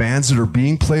 Now the bands that are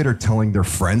being played are telling their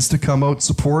friends to come out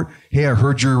support. Hey, I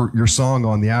heard your song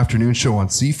on the afternoon show on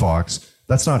CFOX.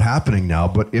 That's not happening now,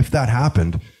 but if that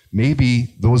happened,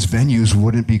 maybe those venues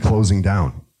wouldn't be closing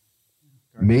down.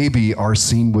 Maybe our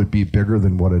scene would be bigger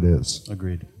than what it is.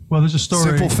 Agreed. Well, there's a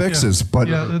story. Simple fixes, but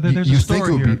you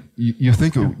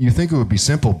think it would be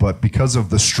simple, but because of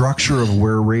the structure of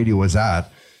where radio is at,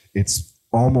 it's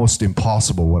almost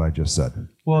impossible what I just said.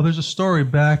 Well, there's a story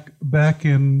back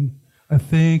in, I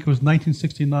think it was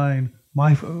 1969.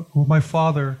 My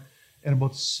father and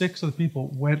about 6 of the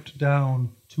people went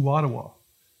down to Ottawa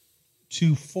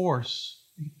to force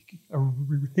a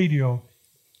radio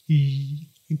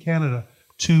in Canada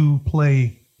to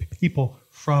play people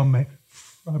from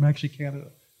actually Canada,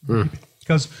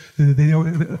 because there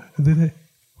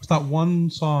was not one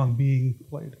song being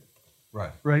played.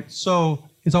 Right. So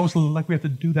it's almost like we have to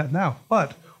do that now.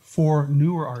 But for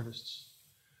newer artists,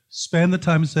 spend the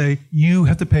time and say you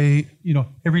have to pay.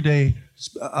 Every day,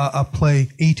 play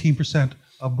 18%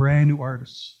 of brand new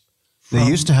artists. They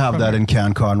used to have that in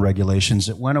CanCon regulations.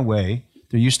 It went away.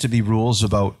 There used to be rules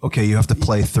about, okay, you have to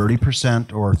play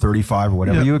 30% or 35 or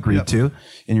whatever you agreed to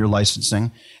in your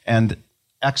licensing. And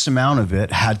X amount of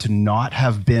it had to not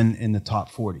have been in the top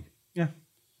 40. Yeah.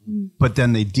 But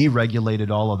then they deregulated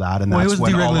all of that, and that's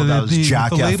when all of those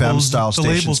Jack FM style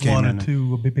stations came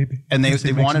in. And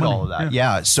they wanted all of that.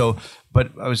 Yeah. So,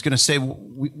 but I was going to say,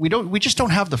 we just don't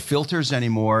have the filters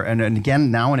anymore. And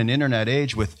again, now in an internet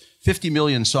age with 50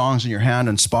 million songs in your hand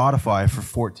and Spotify for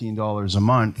 $14 a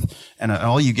month, and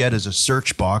all you get is a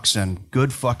search box and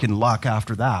good fucking luck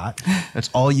after that. That's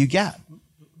all you get,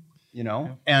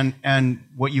 And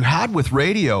what you had with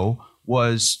radio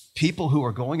was people who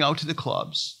are going out to the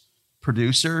clubs,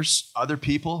 producers, other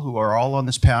people who are all on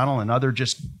this panel, and other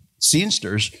just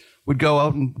scenesters would go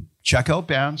out and check out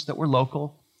bands that were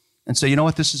local and say, you know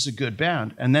what, this is a good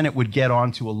band. And then it would get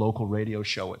onto a local radio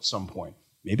show at some point.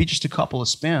 Maybe just a couple of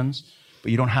spins,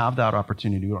 but you don't have that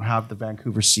opportunity. You don't have the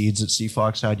Vancouver Seeds that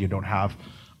CFOX had. You don't have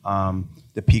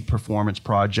the Peak Performance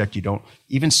Project.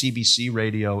 Even CBC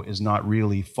Radio is not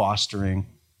really fostering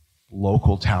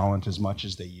local talent as much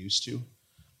as they used to.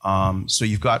 So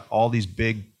you've got all these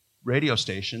big radio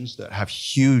stations that have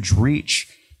huge reach,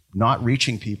 not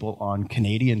reaching people on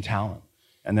Canadian talent.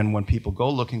 And then when people go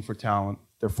looking for talent,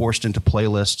 they're forced into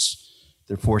playlists.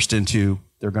 They're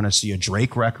going to see a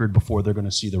Drake record before they're going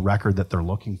to see the record that they're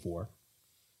looking for.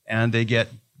 And they get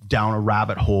down a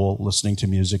rabbit hole listening to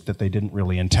music that they didn't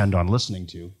really intend on listening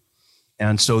to.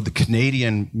 And so the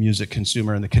Canadian music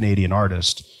consumer and the Canadian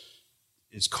artist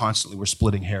is constantly, we're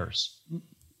splitting hairs.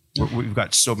 We've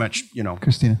got so much,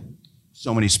 Christina,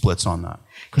 so many splits on that.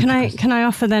 Can I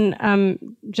offer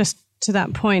then, just to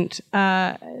that point,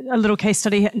 a little case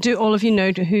study? Do all of you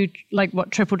know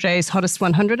what Triple J's Hottest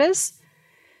 100 is?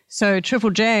 So Triple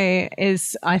J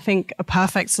is, I think, a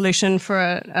perfect solution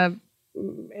for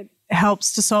it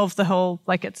helps to solve the whole,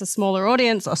 it's a smaller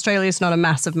audience. Australia's not a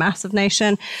massive, massive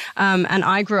nation. And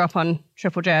I grew up on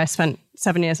Triple J. I spent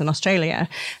 7 years in Australia.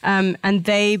 And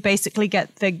they basically get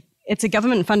it's a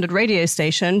government-funded radio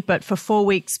station, but for 4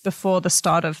 weeks before the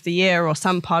start of the year or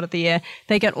some part of the year,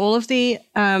 they get all of their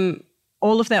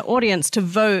audience to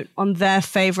vote on their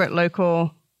favorite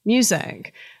local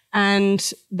music.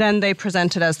 And then they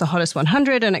present it as the Hottest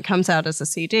 100, and it comes out as a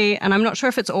CD. And I'm not sure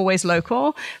if it's always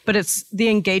local, but the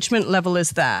engagement level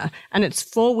is there. And it's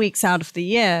 4 weeks out of the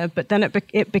year, but then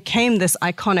it became this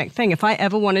iconic thing. If I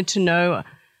ever wanted to know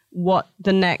what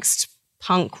the next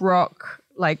punk rock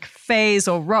phase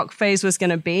or rock phase was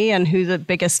going to be and who the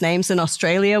biggest names in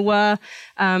Australia were,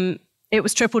 it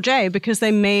was Triple J, because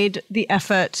they made the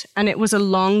effort, and it was a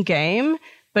long game,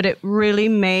 but it really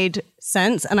made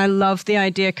sense. And I love the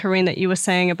idea, Karine, that you were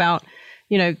saying about,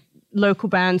 local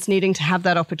bands needing to have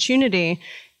that opportunity.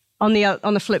 On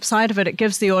the flip side of it, it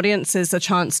gives the audiences a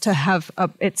chance to have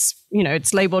it's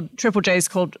labeled, Triple J is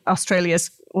called Australia's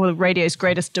or radio's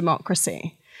greatest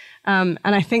democracy. And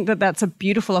I think that that's a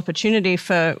beautiful opportunity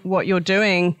for what you're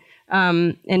doing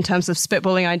in terms of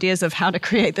spitballing ideas of how to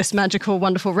create this magical,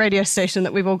 wonderful radio station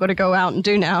that we've all got to go out and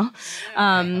do now.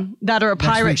 That are a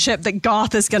pirate ship that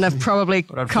Garth is going to probably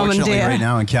commandeer. Right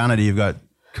now in Canada, you've got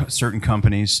certain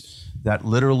companies that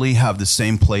literally have the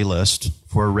same playlist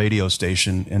for a radio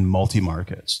station in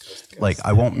multi-markets.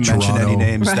 I won't mention any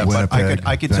names, but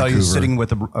I could tell you, sitting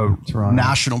with a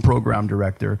national program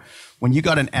director, when you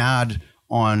got an ad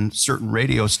on certain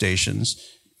radio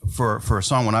stations for a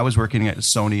song, when I was working at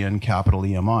Sony and Capital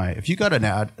EMI, if you got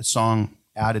a song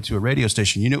added to a radio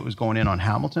station, you knew it was going in on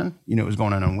Hamilton, you knew it was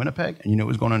going in on Winnipeg, and you knew it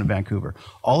was going in Vancouver.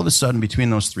 All of a sudden, between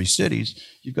those three cities,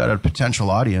 you've got a potential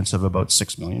audience of about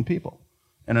 6 million people.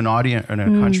 And an audience in a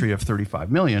country of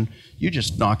 35 million, you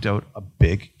just knocked out a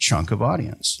big chunk of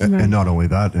audience. And not only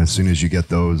that, as soon as you get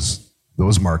those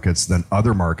markets, then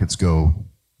other markets go,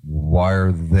 why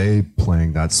are they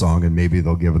playing that song? And maybe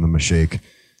they'll give them a shake,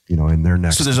 in their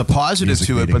next. So there's a positive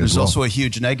to it, but there's also a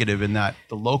huge negative in that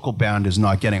the local band is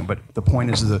not getting it. But the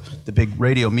point is the big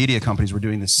radio media companies were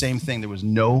doing the same thing. There was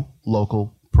no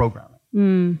local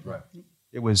programming. Right.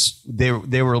 It was, they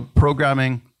were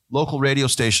programming local radio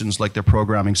stations like they're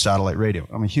programming satellite radio.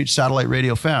 I'm a huge satellite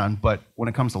radio fan, but when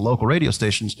it comes to local radio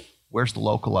stations, where's the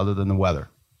local other than the weather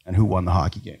and who won the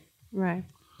hockey game? Right.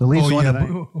 The Leafs won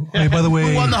tonight. Hey, by the way,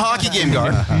 who won the hockey game,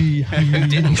 Garth?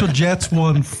 The Jets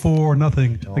won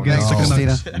 4-0 against the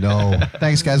Canucks. No.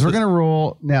 Thanks, guys. We're going to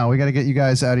roll now. We got to get you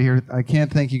guys out of here. I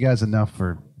can't thank you guys enough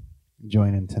for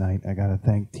joining tonight. I got to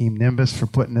thank Team Nimbus for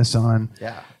putting this on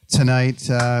tonight.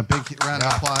 Big round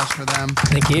of applause for them.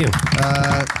 Thank you.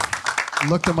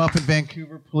 Look them up in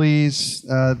Vancouver, please.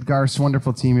 Garth's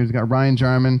wonderful team. We've got Ryan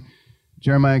Jarman,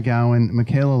 Jeremiah Gowan,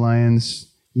 Michaela Lyons,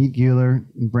 Eat Guler,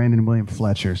 and Brandon William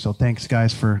Fletcher. So thanks,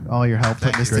 guys, for all your help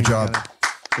putting this thing together.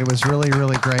 It was really,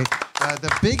 really great.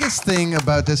 The biggest thing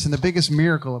about this and the biggest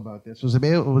miracle about this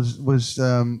was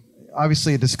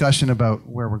obviously a discussion about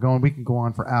where we're going. We can go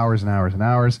on for hours and hours and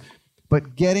hours.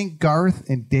 But getting Garth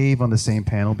and Dave on the same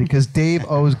panel, because Dave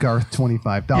owes Garth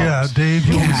 $25. Yeah, Dave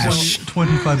owes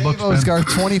 $25. Dave owes Garth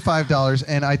 $25,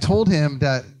 and I told him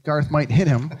that Garth might hit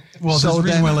him. Well, that's the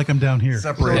reason why I like him down here.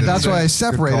 That's why I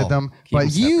separated them.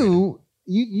 But you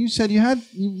said you have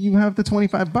the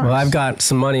 $25. Well, I've got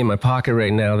some money in my pocket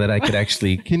right now that I could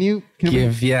actually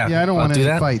give. Yeah, I don't want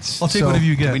any fights. I'll take whatever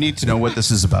you get. We need to know what this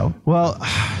is about. Well,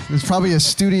 there's probably a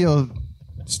studio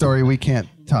story we can't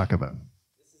talk about.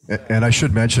 And I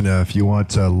should mention, if you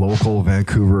want local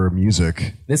Vancouver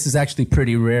music. This is actually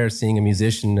pretty rare, seeing a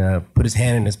musician put his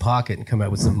hand in his pocket and come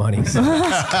out with some money. So. Put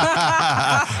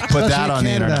that on the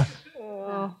internet.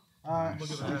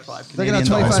 Look at that,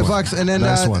 $25. And then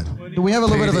we have a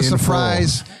little bit of a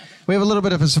surprise. We have a little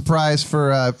bit of a surprise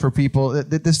for people.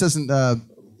 This doesn't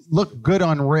look good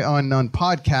on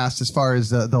podcast as far as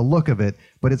the look of it,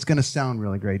 but it's going to sound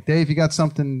really great. Dave, you got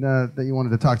something that you wanted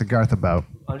to talk to Garth about?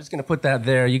 I'm just going to put that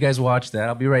there. You guys watch that.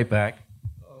 I'll be right back.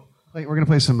 We're going to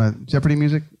play some Jeopardy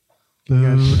music.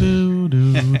 Do, do,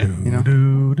 do, do,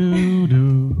 do, do,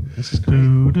 do. This is great.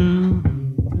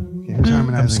 Okay, who's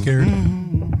harmonizing? I'm scared.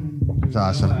 It's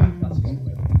awesome.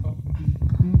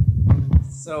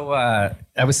 So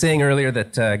I was saying earlier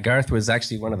that Garth was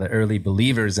actually one of the early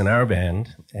believers in our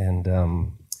band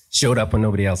and showed up when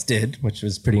nobody else did, which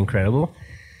was pretty incredible.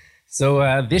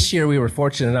 So this year we were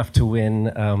fortunate enough to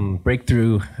win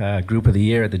Breakthrough Group of the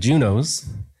Year at the Junos.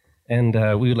 And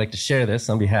we would like to share this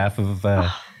on behalf of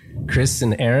Chris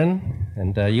and Aaron.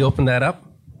 And you open that up.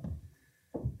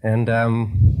 And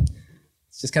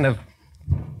it's just kind of,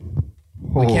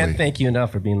 we can't thank you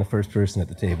enough for being the first person at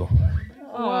the table.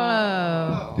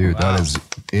 Whoa. Dude, that is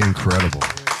incredible.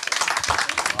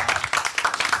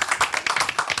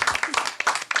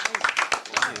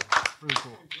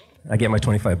 I get my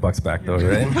 $25 back though,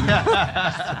 right?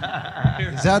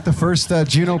 Is that the first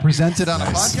Juno presented on a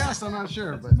podcast? I'm not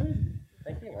sure, but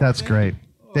that's great.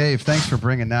 Dave, thanks for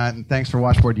bringing that, and thanks for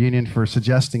Washboard Union for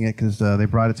suggesting it, because they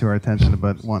brought it to our attention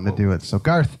about wanting to do it. So,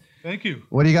 Garth, thank you.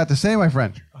 What do you got to say, my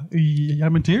friend?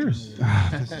 I'm in tears.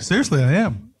 Seriously, I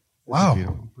am. Wow.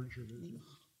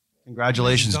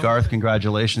 Congratulations, Garth.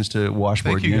 Congratulations to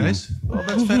Washboard Union. Thank you, guys.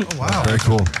 Well, that's wow. Very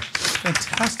cool.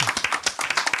 Fantastic.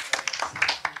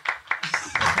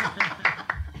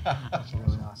 That's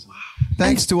really awesome.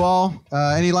 Thanks to all.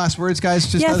 Any last words, guys?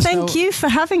 Just thank you for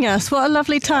having us. What a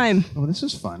lovely time. Oh, this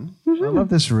is fun. I love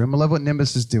this room. I love what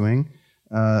Nimbus is doing.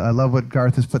 I love what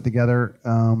Garth has put together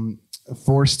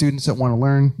for students that want to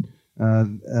learn.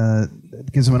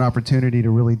 It gives them an opportunity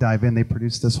to really dive in. They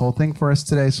produced this whole thing for us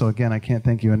today. So again, I can't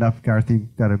thank you enough, Garth.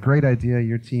 You've got a great idea.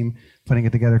 Your team putting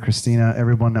it together, Christina,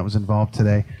 everyone that was involved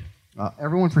today.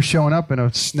 Everyone for showing up in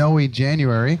a snowy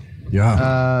January.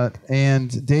 Yeah.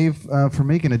 And Dave for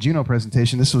making a Juno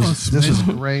presentation. This was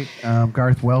great.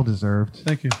 Garth, well deserved.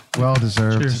 Thank you. Well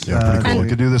deserved. Cheers. Yeah, pretty cool. We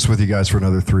could do this with you guys for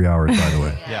another 3 hours, by the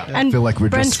way. I feel like we're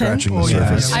just scratching the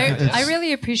surface. I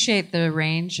really appreciate the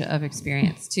range of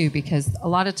experience too, because a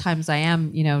lot of times I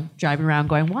am, driving around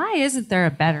going, why isn't there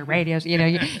a better radio?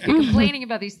 You're complaining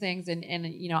about these things, and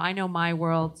I know my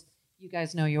world. You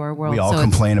guys know your world. We all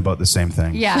complain about the same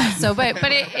thing. Yeah. So, but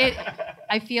it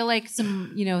I feel like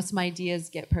some ideas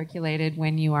get percolated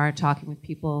when you are talking with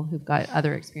people who've got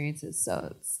other experiences.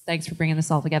 So thanks for bringing this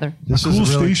all together. This is a cool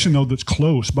station though that's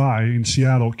close by in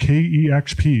Seattle,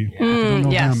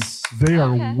 KEXP. Yes. They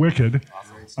are wicked.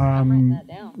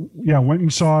 Went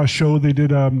and saw a show they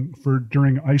did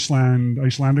during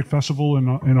Icelandic Festival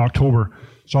in October.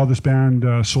 Saw this band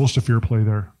Solstafir play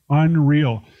there.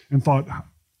 Unreal. And thought,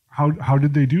 how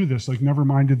did they do this? Like, never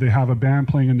mind, did they have a band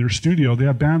playing in their studio? They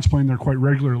have bands playing there quite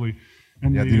regularly.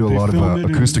 And they do a lot of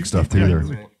acoustic stuff too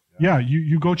there. Yeah,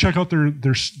 you go check out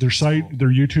their site, their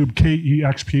YouTube,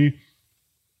 KEXP.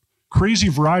 Crazy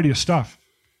variety of stuff.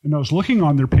 And I was looking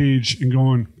on their page and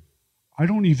going, I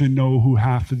don't even know who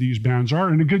half of these bands are.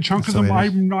 And a good chunk of them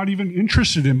I'm not even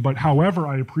interested in. But however,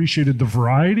 I appreciated the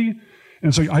variety. And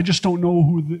it's like, I just don't know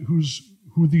who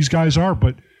these guys are.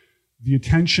 But the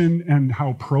attention and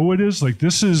how pro it is, like,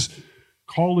 this is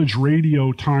college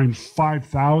radio times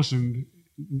 5,000.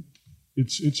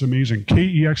 It's amazing.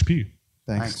 KEXP.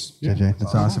 Thanks, JJ.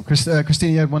 That's awesome.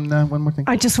 Christina, you had one more thing?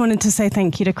 I just wanted to say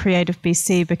thank you to Creative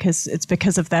BC, because it's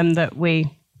because of them that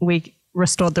we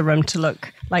restored the room to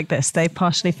look like this. They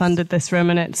partially funded this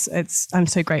room, and I'm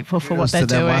so grateful for what they're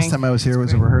doing. Last time I was here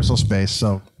was a rehearsal space,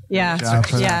 so yeah.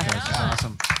 That's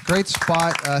awesome. Great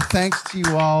spot. Thanks to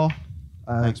you all.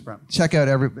 Thanks, Brent. Check out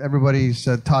everybody's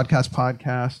Toddcast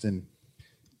podcast and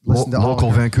listen to local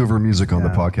Vancouver music on the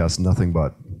podcast. Nothing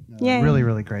but. Really,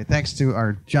 really great. Thanks to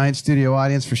our giant studio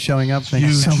audience for showing up. Thank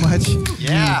you so much.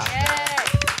 Yeah.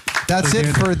 That's it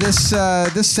for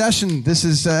this session. This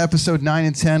is episode 9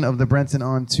 and 10 of the Brenton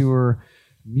on Tour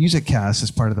Music Cast,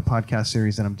 as part of the podcast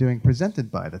series that I'm doing,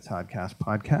 presented by the Toddcast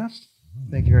podcast.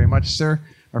 Thank you very much, sir.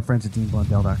 Our friends at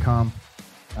DeanBlundell.com.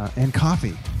 And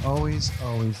coffee. Always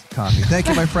coffee. Thank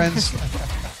you, my friends.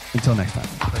 Until next time.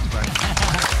 Thanks, Brian.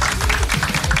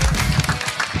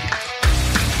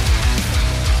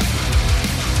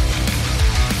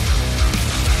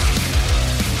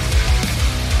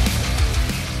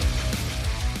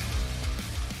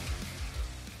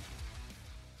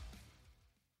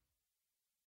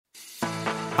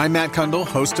 I'm Matt Kundle,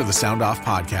 host of the Sound Off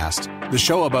Podcast, the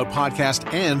show about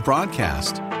podcast and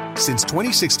broadcast. Since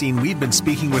 2016, we've been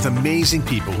speaking with amazing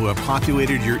people who have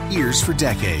populated your ears for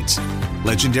decades.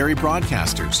 Legendary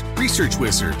broadcasters, research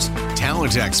wizards,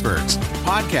 talent experts,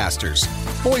 podcasters,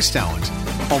 voice talent.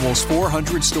 Almost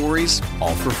 400 stories,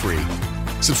 all for free.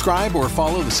 Subscribe or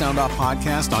follow the Sound Off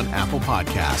Podcast on Apple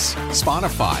Podcasts,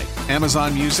 Spotify,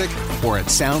 Amazon Music, or at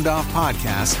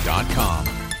soundoffpodcast.com.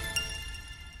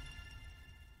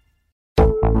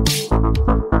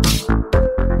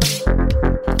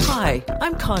 Hi, Hi,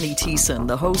 I'm Connie Thiessen,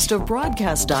 the host of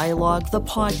Broadcast Dialogue, the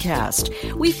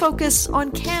podcast. We focus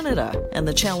on Canada and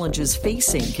the challenges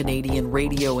facing Canadian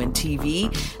radio and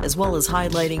TV, as well as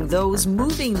highlighting those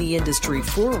moving the industry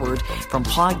forward from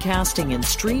podcasting and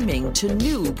streaming to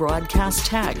new broadcast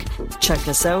tech. Check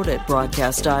us out at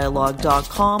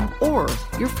broadcastdialogue.com or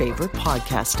your favorite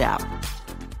podcast app.